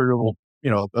material,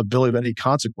 a bill of any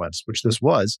consequence, which this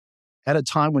was, at a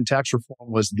time when tax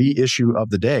reform was the issue of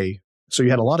the day. So you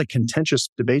had a lot of contentious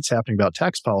debates happening about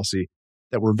tax policy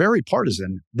that were very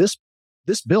partisan. This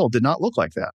bill did not look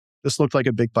like that. This looked like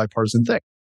a big bipartisan thing.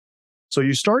 So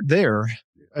you start there.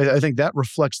 I think that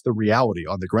reflects the reality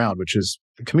on the ground, which is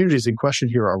the communities in question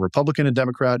here are Republican and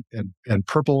Democrat and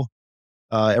purple,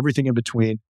 everything in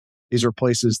between. These are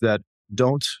places that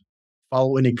don't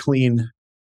follow any clean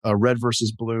red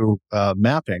versus blue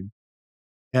mapping.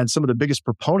 And some of the biggest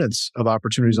proponents of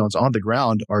opportunity zones on the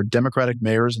ground are Democratic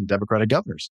mayors and Democratic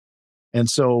governors. And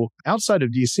so outside of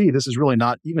DC, this is really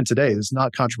not, even today, this is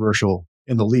not controversial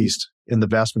in the least in the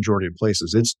vast majority of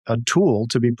places. It's a tool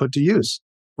to be put to use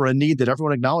for a need that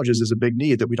everyone acknowledges is a big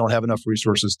need that we don't have enough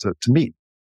resources to meet.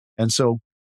 And so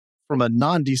from a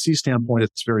non-DC standpoint,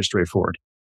 it's very straightforward.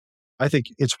 I think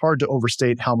it's hard to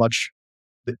overstate how much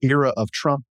the era of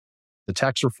Trump, the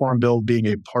tax reform bill being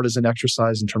a partisan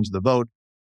exercise in terms of the vote,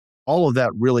 all of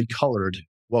that really colored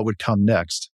what would come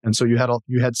next. And so you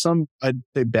had some, I'd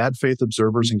say, bad faith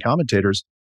observers and commentators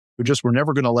who just were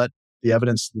never going to let the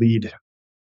evidence lead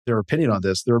their opinion on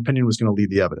this. Their opinion was going to lead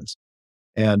the evidence.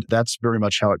 And that's very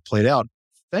much how it played out.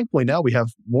 Thankfully, now we have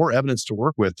more evidence to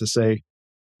work with to say,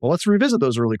 well, let's revisit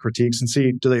those early critiques and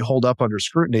see, do they hold up under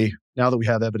scrutiny now that we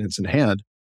have evidence in hand?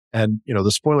 And,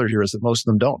 the spoiler here is that most of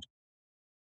them don't.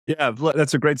 Yeah,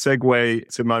 that's a great segue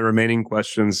to my remaining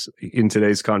questions in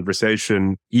today's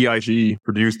conversation. EIG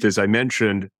produced, as I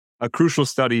mentioned, a crucial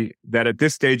study that at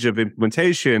this stage of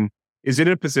implementation is in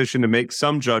a position to make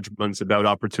some judgments about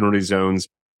opportunity zones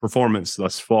performance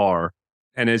thus far.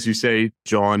 And as you say,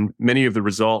 John, many of the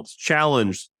results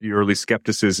challenged the early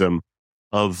skepticism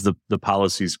of the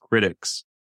policy's critics.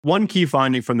 One key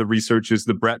finding from the research is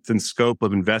the breadth and scope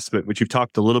of investment, which you've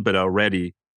talked a little bit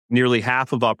already. Nearly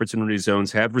half of opportunity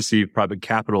zones have received private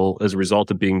capital as a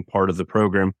result of being part of the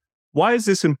program. Why is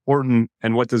this important,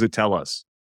 and what does it tell us?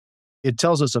 It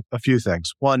tells us a few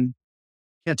things. One,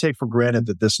 can't take for granted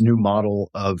that this new model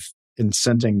of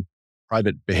incenting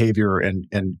private behavior and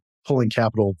pulling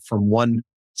capital from one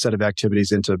set of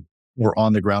activities into more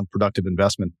on-the-ground productive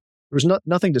investment, there was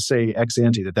nothing to say ex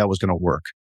ante that was going to work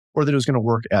or that it was going to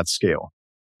work at scale.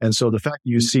 And so the fact that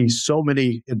you see so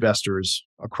many investors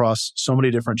across so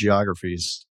many different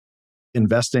geographies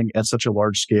investing at such a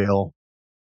large scale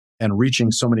and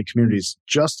reaching so many communities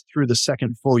just through the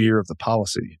second full year of the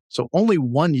policy. So only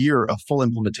 1 year of full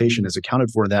implementation is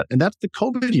accounted for in that. And that's the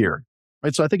COVID year,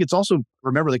 right? So I think it's also,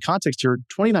 remember the context here,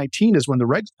 2019 is when the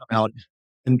regs come out,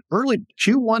 and early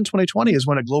Q1 2020 is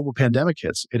when a global pandemic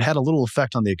hits. It had a little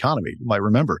effect on the economy, you might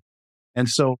remember. And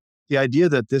so the idea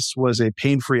that this was a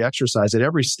pain-free exercise, at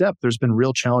every step, there's been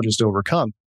real challenges to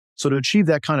overcome. So to achieve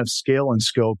that kind of scale and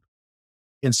scope,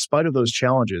 in spite of those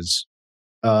challenges,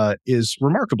 is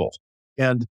remarkable.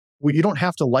 And you don't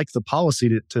have to like the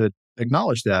policy to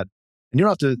acknowledge that. And you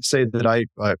don't have to say that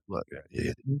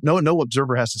no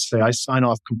observer has to say, I sign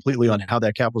off completely on how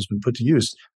that capital has been put to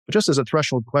use. But just as a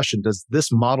threshold question, does this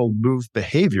model move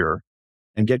behavior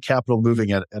and get capital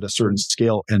moving at a certain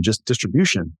scale and just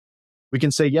distribution? We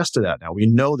can say yes to that now. We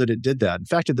know that it did that. In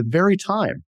fact, at the very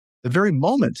time, the very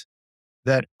moment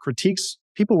that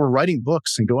people were writing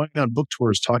books and going on book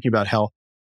tours talking about how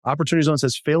Opportunity Zones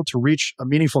has failed to reach a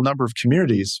meaningful number of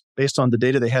communities based on the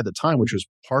data they had at the time, which was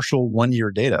partial 1-year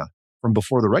data from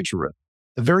before the regs were written.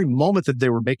 The very moment that they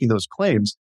were making those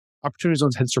claims, Opportunity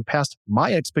Zones had surpassed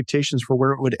my expectations for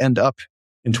where it would end up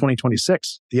in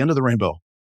 2026, the end of the rainbow.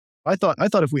 I thought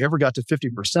if we ever got to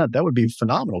 50%, that would be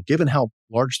phenomenal, given how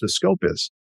large the scope is.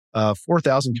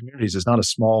 4,000 communities is not a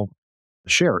small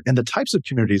share. And the types of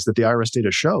communities that the IRS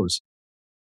data shows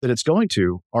that it's going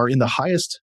to are in the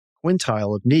highest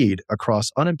quintile of need across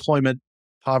unemployment,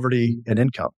 poverty, and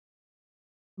income.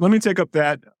 Let me take up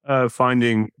that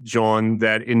finding, John,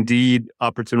 that indeed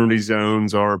opportunity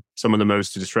zones are some of the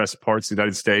most distressed parts of the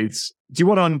United States. Do you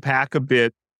want to unpack a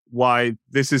bit why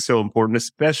this is so important,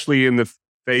 especially in the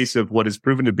face of what has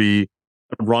proven to be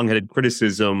a wrong-headed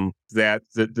criticism that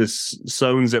the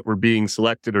zones that were being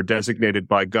selected or designated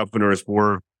by governors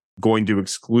were going to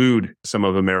exclude some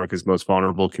of America's most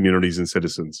vulnerable communities and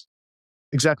citizens?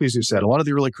 Exactly as you said. A lot of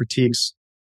the early critiques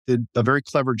did a very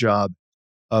clever job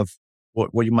of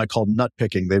what you might call nut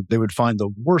picking. They would find the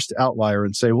worst outlier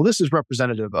and say, well, this is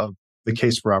representative of the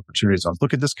case for opportunity zones.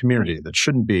 Look at this community that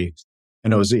shouldn't be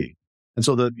an OZ. And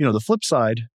so the flip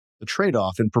side, the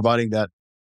trade-off in providing that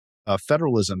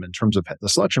federalism in terms of the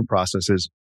selection process is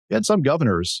you had some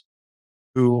governors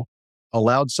who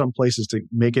allowed some places to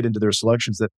make it into their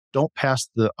selections that don't pass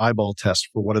the eyeball test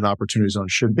for what an opportunity zone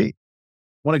should be.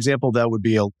 One example of that would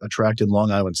be a tract in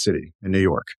Long Island City in New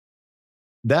York.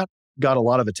 That got a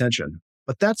lot of attention,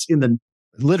 but that's in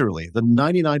literally the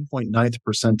 99.9th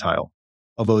percentile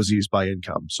of OZs by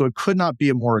income. So it could not be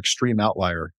a more extreme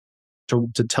outlier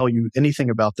to tell you anything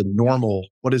about the normal,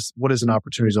 what is an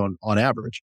opportunity zone on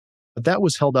average. But that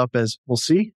was held up as, well,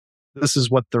 see, this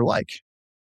is what they're like.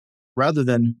 Rather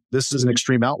than this is an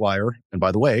extreme outlier. And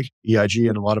by the way, EIG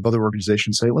and a lot of other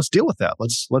organizations say, let's deal with that.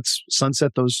 Let's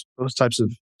sunset those types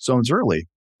of zones early.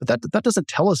 But that doesn't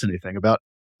tell us anything about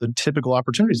the typical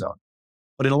opportunity zone.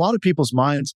 But in a lot of people's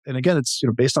minds, and again, it's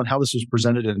based on how this was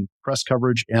presented in press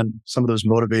coverage and some of those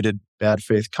motivated bad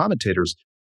faith commentators,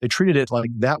 they treated it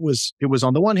like it was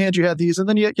on the one hand, you had these, and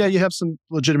then you have some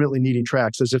legitimately needy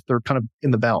tracks as if they're kind of in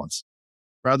the balance,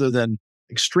 rather than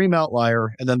extreme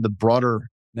outlier and then the broader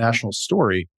national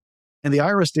story. And the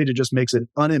IRS data just makes it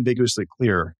unambiguously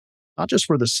clear, not just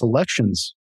where the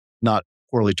selection's not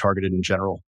poorly targeted in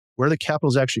general, where the capital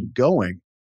is actually going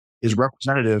is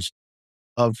representative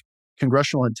of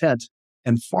congressional intent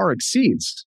and far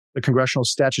exceeds the congressional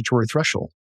statutory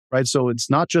threshold, right? So it's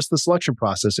not just the selection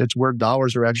process, it's where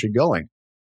dollars are actually going.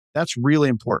 That's really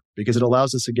important because it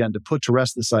allows us, again, to put to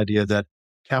rest this idea that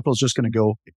capital is just going to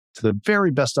go to the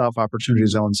very best off opportunity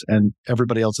zones and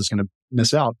everybody else is going to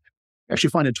miss out. You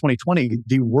actually find in 2020,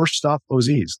 the worst off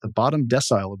OZs, the bottom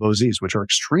decile of OZs, which are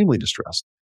extremely distressed,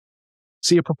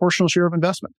 see a proportional share of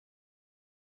investment.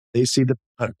 They see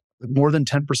more than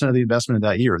 10% of the investment in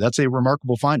that year. That's a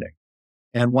remarkable finding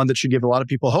and one that should give a lot of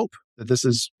people hope that this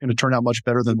is going to turn out much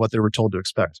better than what they were told to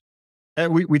expect.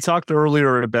 And we talked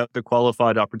earlier about the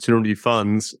qualified opportunity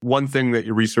funds. One thing that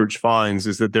your research finds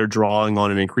is that they're drawing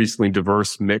on an increasingly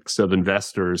diverse mix of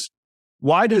investors.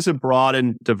 Why does a broad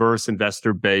and diverse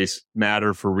investor base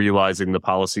matter for realizing the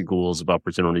policy goals of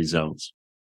opportunity zones?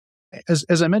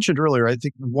 As I mentioned earlier, I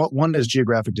think one is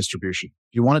geographic distribution.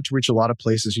 If you want it to reach a lot of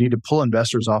places, you need to pull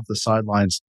investors off the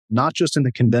sidelines, not just in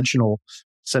the conventional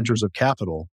centers of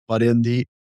capital, but in the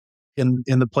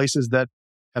places that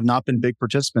have not been big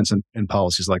participants in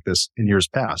policies like this in years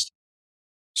past.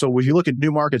 So if you look at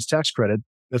New Markets Tax Credit,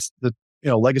 that's the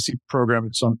legacy program.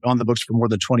 It's on the books for more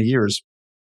than 20 years.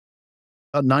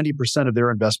 About 90% of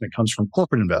their investment comes from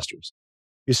corporate investors.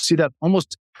 You see that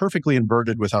almost perfectly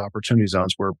inverted with opportunity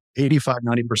zones where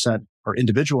 85-90% are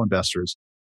individual investors.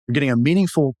 You're getting a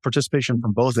meaningful participation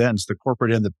from both ends, the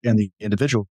corporate and the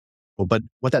individual. But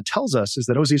what that tells us is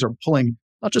that OZs are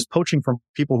not just poaching from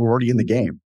people who are already in the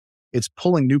game. It's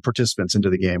pulling new participants into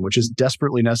the game, which is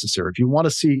desperately necessary. If you want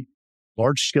to see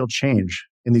large-scale change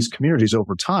in these communities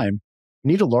over time,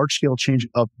 you need a large-scale change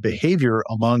of behavior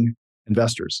among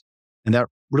investors. And that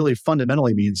really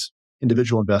fundamentally means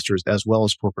individual investors as well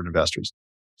as corporate investors.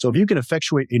 So if you can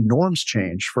effectuate a norms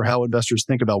change for how investors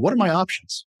think about what are my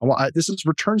options? This is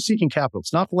return-seeking capital.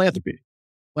 It's not philanthropy.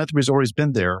 Philanthropy has always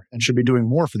been there and should be doing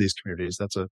more for these communities.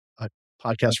 That's a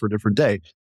podcast for a different day.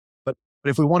 But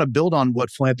if we want to build on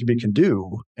what philanthropy can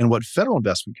do and what federal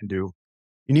investment can do,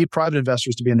 you need private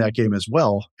investors to be in that game as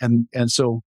well. And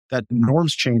so that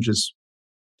norms change is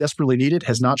desperately needed,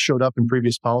 has not showed up in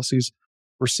previous policies.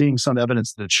 We're seeing some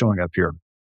evidence that it's showing up here.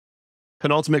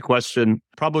 Penultimate question,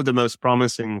 probably the most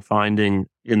promising finding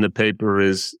in the paper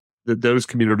is that those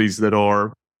communities that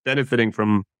are benefiting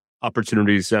from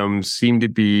opportunity zones seem to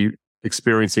be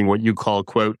experiencing what you call,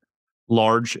 quote,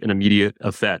 large and immediate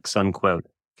effects, unquote.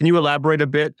 Can you elaborate a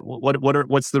bit?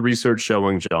 What's the research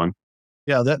showing, John?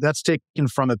 Yeah, that's taken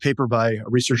from a paper by a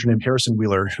researcher named Harrison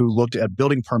Wheeler, who looked at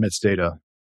building permits data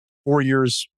 4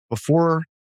 years before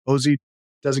OZ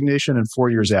designation and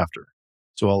 4 years after.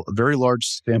 So a very large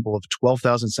sample of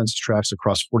 12,000 census tracts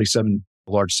across 47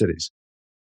 large cities.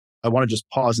 I want to just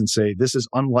pause and say this is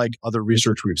unlike other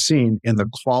research we've seen in the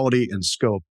quality and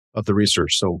scope of the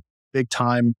research. So big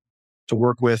time to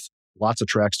work with, lots of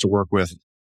tracts to work with,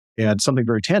 and something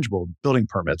very tangible, building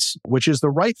permits, which is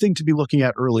the right thing to be looking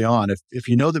at early on. If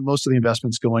you know that most of the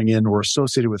investments going in or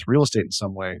associated with real estate in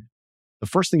some way, the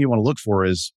first thing you want to look for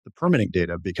is the permitting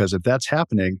data, because if that's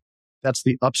happening, that's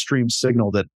the upstream signal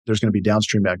that there's going to be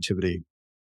downstream activity.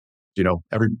 You know,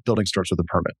 every building starts with a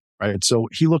permit, right? So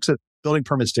he looks at building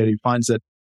permits data. He finds that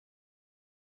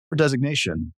for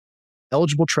designation,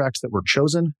 eligible tracts that were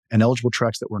chosen and eligible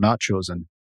tracts that were not chosen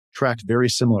tracked very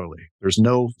similarly. There's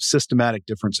no systematic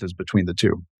differences between the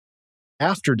two.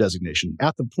 After designation,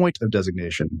 at the point of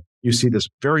designation, you see this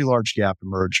very large gap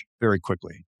emerge very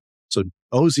quickly. So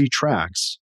OZ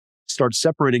tracts start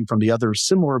separating from the other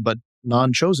similar but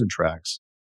non-chosen tracts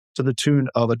to the tune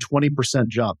of a 20%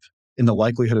 jump in the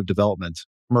likelihood of development,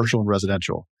 commercial and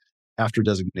residential, after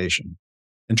designation.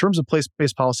 In terms of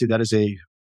place-based policy, that is a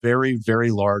very, very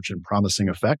large and promising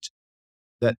effect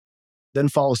that then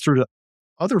follows through to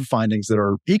other findings that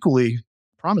are equally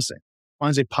promising.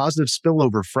 Finds a positive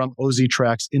spillover from OZ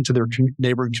tracts into their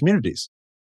neighboring communities.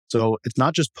 So it's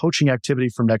not just poaching activity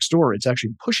from next door, it's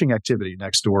actually pushing activity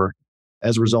next door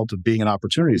as a result of being an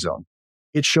opportunity zone.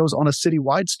 It shows on a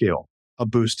citywide scale a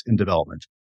boost in development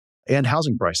and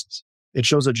housing prices. It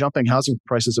shows a jump in housing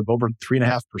prices of over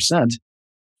 3.5%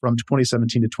 from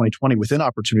 2017 to 2020 within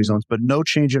opportunity zones, but no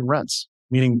change in rents,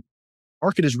 meaning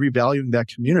market is revaluing that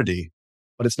community,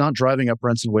 but it's not driving up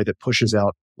rents in a way that pushes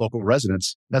out local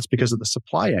residents. That's because of the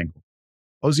supply angle.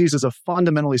 OZs is a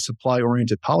fundamentally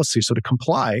supply-oriented policy. So to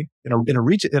comply in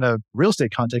a real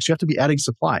estate context, you have to be adding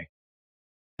supply.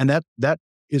 And that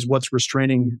is what's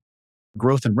restraining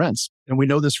growth in rents. And we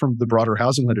know this from the broader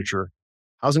housing literature.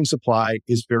 Housing supply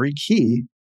is very key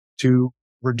to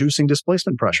reducing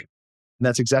displacement pressure. And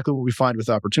that's exactly what we find with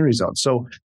opportunity zones. So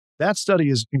that study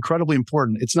is incredibly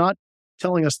important. It's not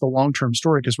telling us the long-term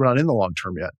story because we're not in the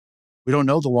long-term yet. We don't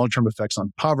know the long-term effects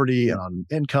on poverty and on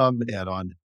income and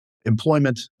on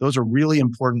employment. Those are really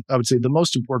important, I would say the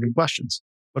most important questions.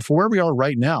 But for where we are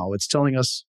right now, it's telling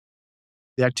us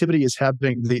the activity is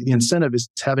having, the incentive is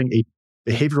having a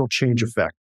behavioral change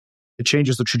effect. It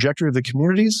changes the trajectory of the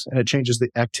communities and it changes the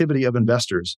activity of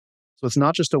investors. So it's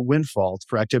not just a windfall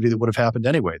for activity that would have happened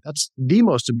anyway. That's the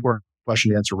most important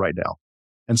question to answer right now.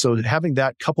 And so having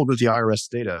that coupled with the IRS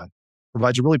data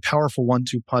provides a really powerful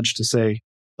 1-2 punch to say,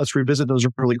 let's revisit those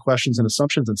early questions and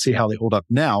assumptions and see how they hold up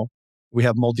now. We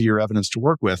have multi-year evidence to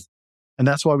work with. And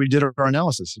that's why we did our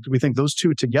analysis. We think those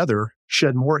two together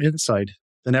shed more insight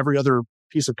than every other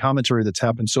piece of commentary that's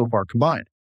happened so far combined,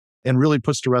 and really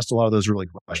puts to rest a lot of those early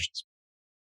questions.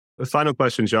 The final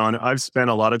question, John. I've spent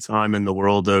a lot of time in the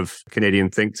world of Canadian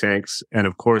think tanks. And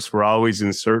of course, we're always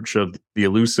in search of the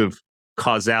elusive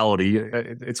causality.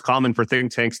 It's common for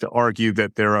think tanks to argue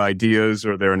that their ideas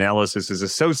or their analysis is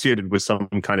associated with some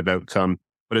kind of outcome.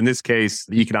 But in this case,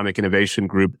 the Economic Innovation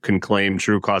Group can claim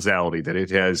true causality, that it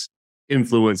has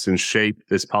influence and shape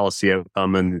this policy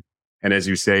outcome and as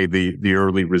you say, the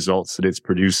early results that it's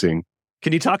producing.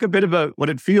 Can you talk a bit about what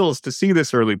it feels to see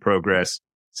this early progress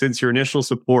since your initial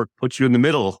support puts you in the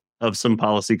middle of some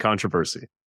policy controversy?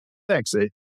 Thanks.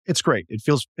 It's great. It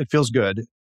feels good.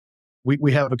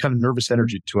 We have a kind of nervous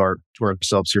energy to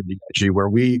ourselves here at EIG where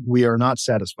we are not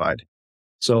satisfied.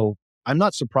 So I'm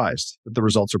not surprised that the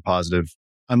results are positive.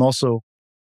 I'm also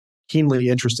keenly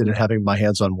interested in having my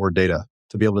hands on more data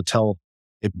to be able to tell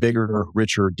a bigger,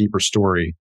 richer, deeper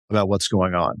story about what's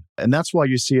going on. And that's why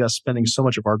you see us spending so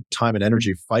much of our time and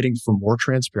energy fighting for more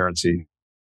transparency,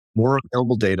 more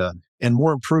available data, and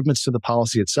more improvements to the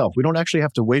policy itself. We don't actually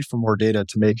have to wait for more data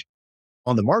to make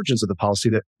on the margins of the policy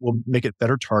that will make it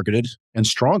better targeted and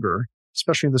stronger,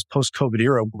 especially in this post-COVID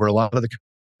era where a lot of the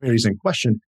communities in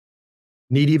question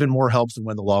need even more help than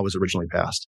when the law was originally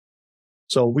passed.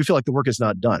 So we feel like the work is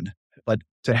not done, but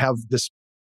to have this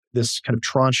kind of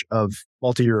tranche of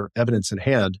multi-year evidence in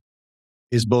hand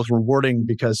is both rewarding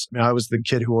because I was the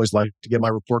kid who always liked to get my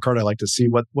report card. I like to see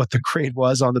what the grade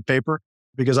was on the paper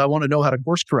because I want to know how to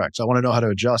course correct. I want to know how to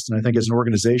adjust. And I think as an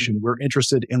organization, we're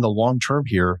interested in the long term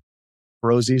here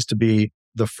OZs to be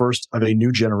the first of a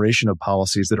new generation of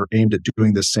policies that are aimed at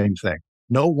doing the same thing.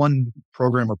 No one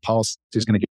program or policy is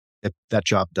going to get that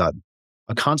job done.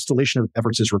 A constellation of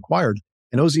efforts is required,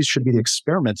 and OZs should be the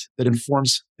experiment that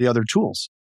informs the other tools.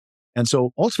 And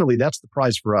so ultimately, that's the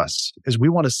prize for us, is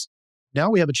now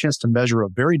we have a chance to measure a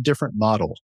very different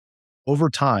model over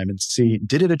time and see,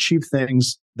 did it achieve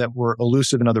things that were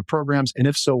elusive in other programs? And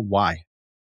if so, why?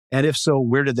 And if so,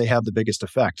 where did they have the biggest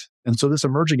effect? And so this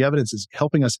emerging evidence is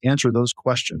helping us answer those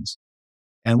questions.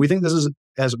 And we think this is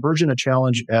as urgent a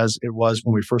challenge as it was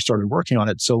when we first started working on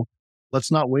it. So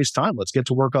let's not waste time. Let's get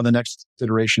to work on the next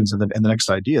iterations and the next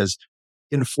ideas,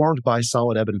 informed by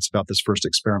solid evidence about this first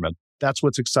experiment. That's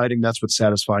what's exciting. That's what's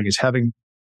satisfying, is having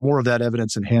more of that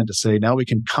evidence in hand to say, now we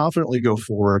can confidently go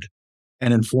forward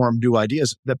and inform new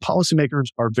ideas that policymakers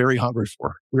are very hungry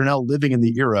for. We're now living in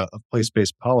the era of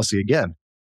place-based policy again.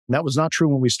 And that was not true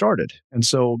when we started. And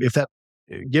so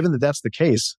given that that's the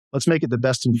case, let's make it the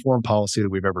best informed policy that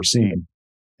we've ever seen.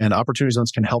 And opportunity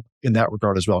zones can help in that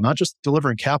regard as well, not just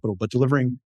delivering capital, but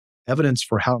delivering evidence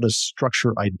for how to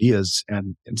structure ideas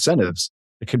and incentives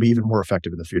that can be even more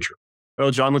effective in the future.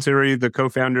 Well, John Lettieri, the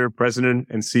co-founder, president,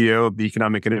 and CEO of the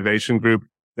Economic Innovation Group,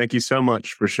 thank you so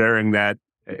much for sharing that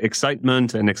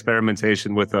excitement and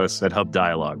experimentation with us at Hub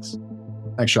Dialogues.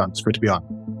 Thanks, Sean. It's great to be on.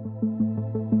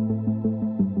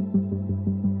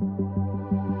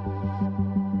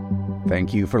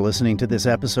 Thank you for listening to this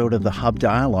episode of the Hub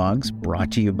Dialogues,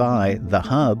 brought to you by The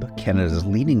Hub, Canada's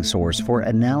leading source for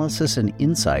analysis and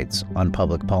insights on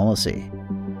public policy.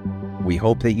 We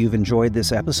hope that you've enjoyed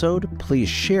this episode. Please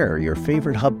share your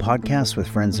favorite Hub podcasts with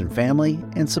friends and family,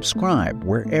 and subscribe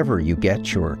wherever you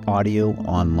get your audio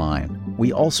online.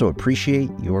 We also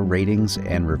appreciate your ratings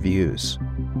and reviews.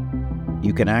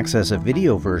 You can access a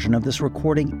video version of this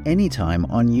recording anytime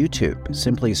on YouTube.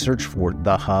 Simply search for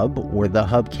The Hub or The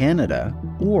Hub Canada,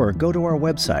 or go to our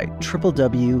website,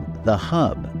 www.thehub.ca.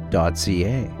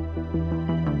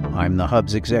 I'm the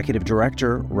Hub's Executive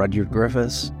Director, Rudyard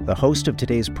Griffiths. The host of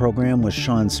today's program was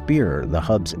Sean Speer, the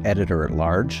Hub's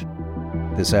Editor-at-Large.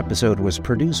 This episode was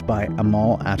produced by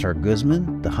Amal Attar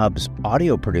Guzman. The Hub's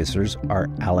audio producers are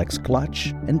Alex Clutch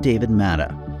and David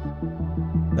Matta.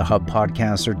 The Hub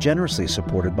podcasts are generously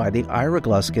supported by the Ira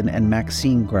Gluskin and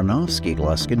Maxine Granovsky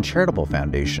Gluskin Charitable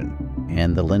Foundation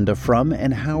and the Linda Frum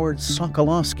and Howard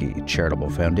Sokolowski Charitable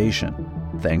Foundation.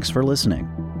 Thanks for listening.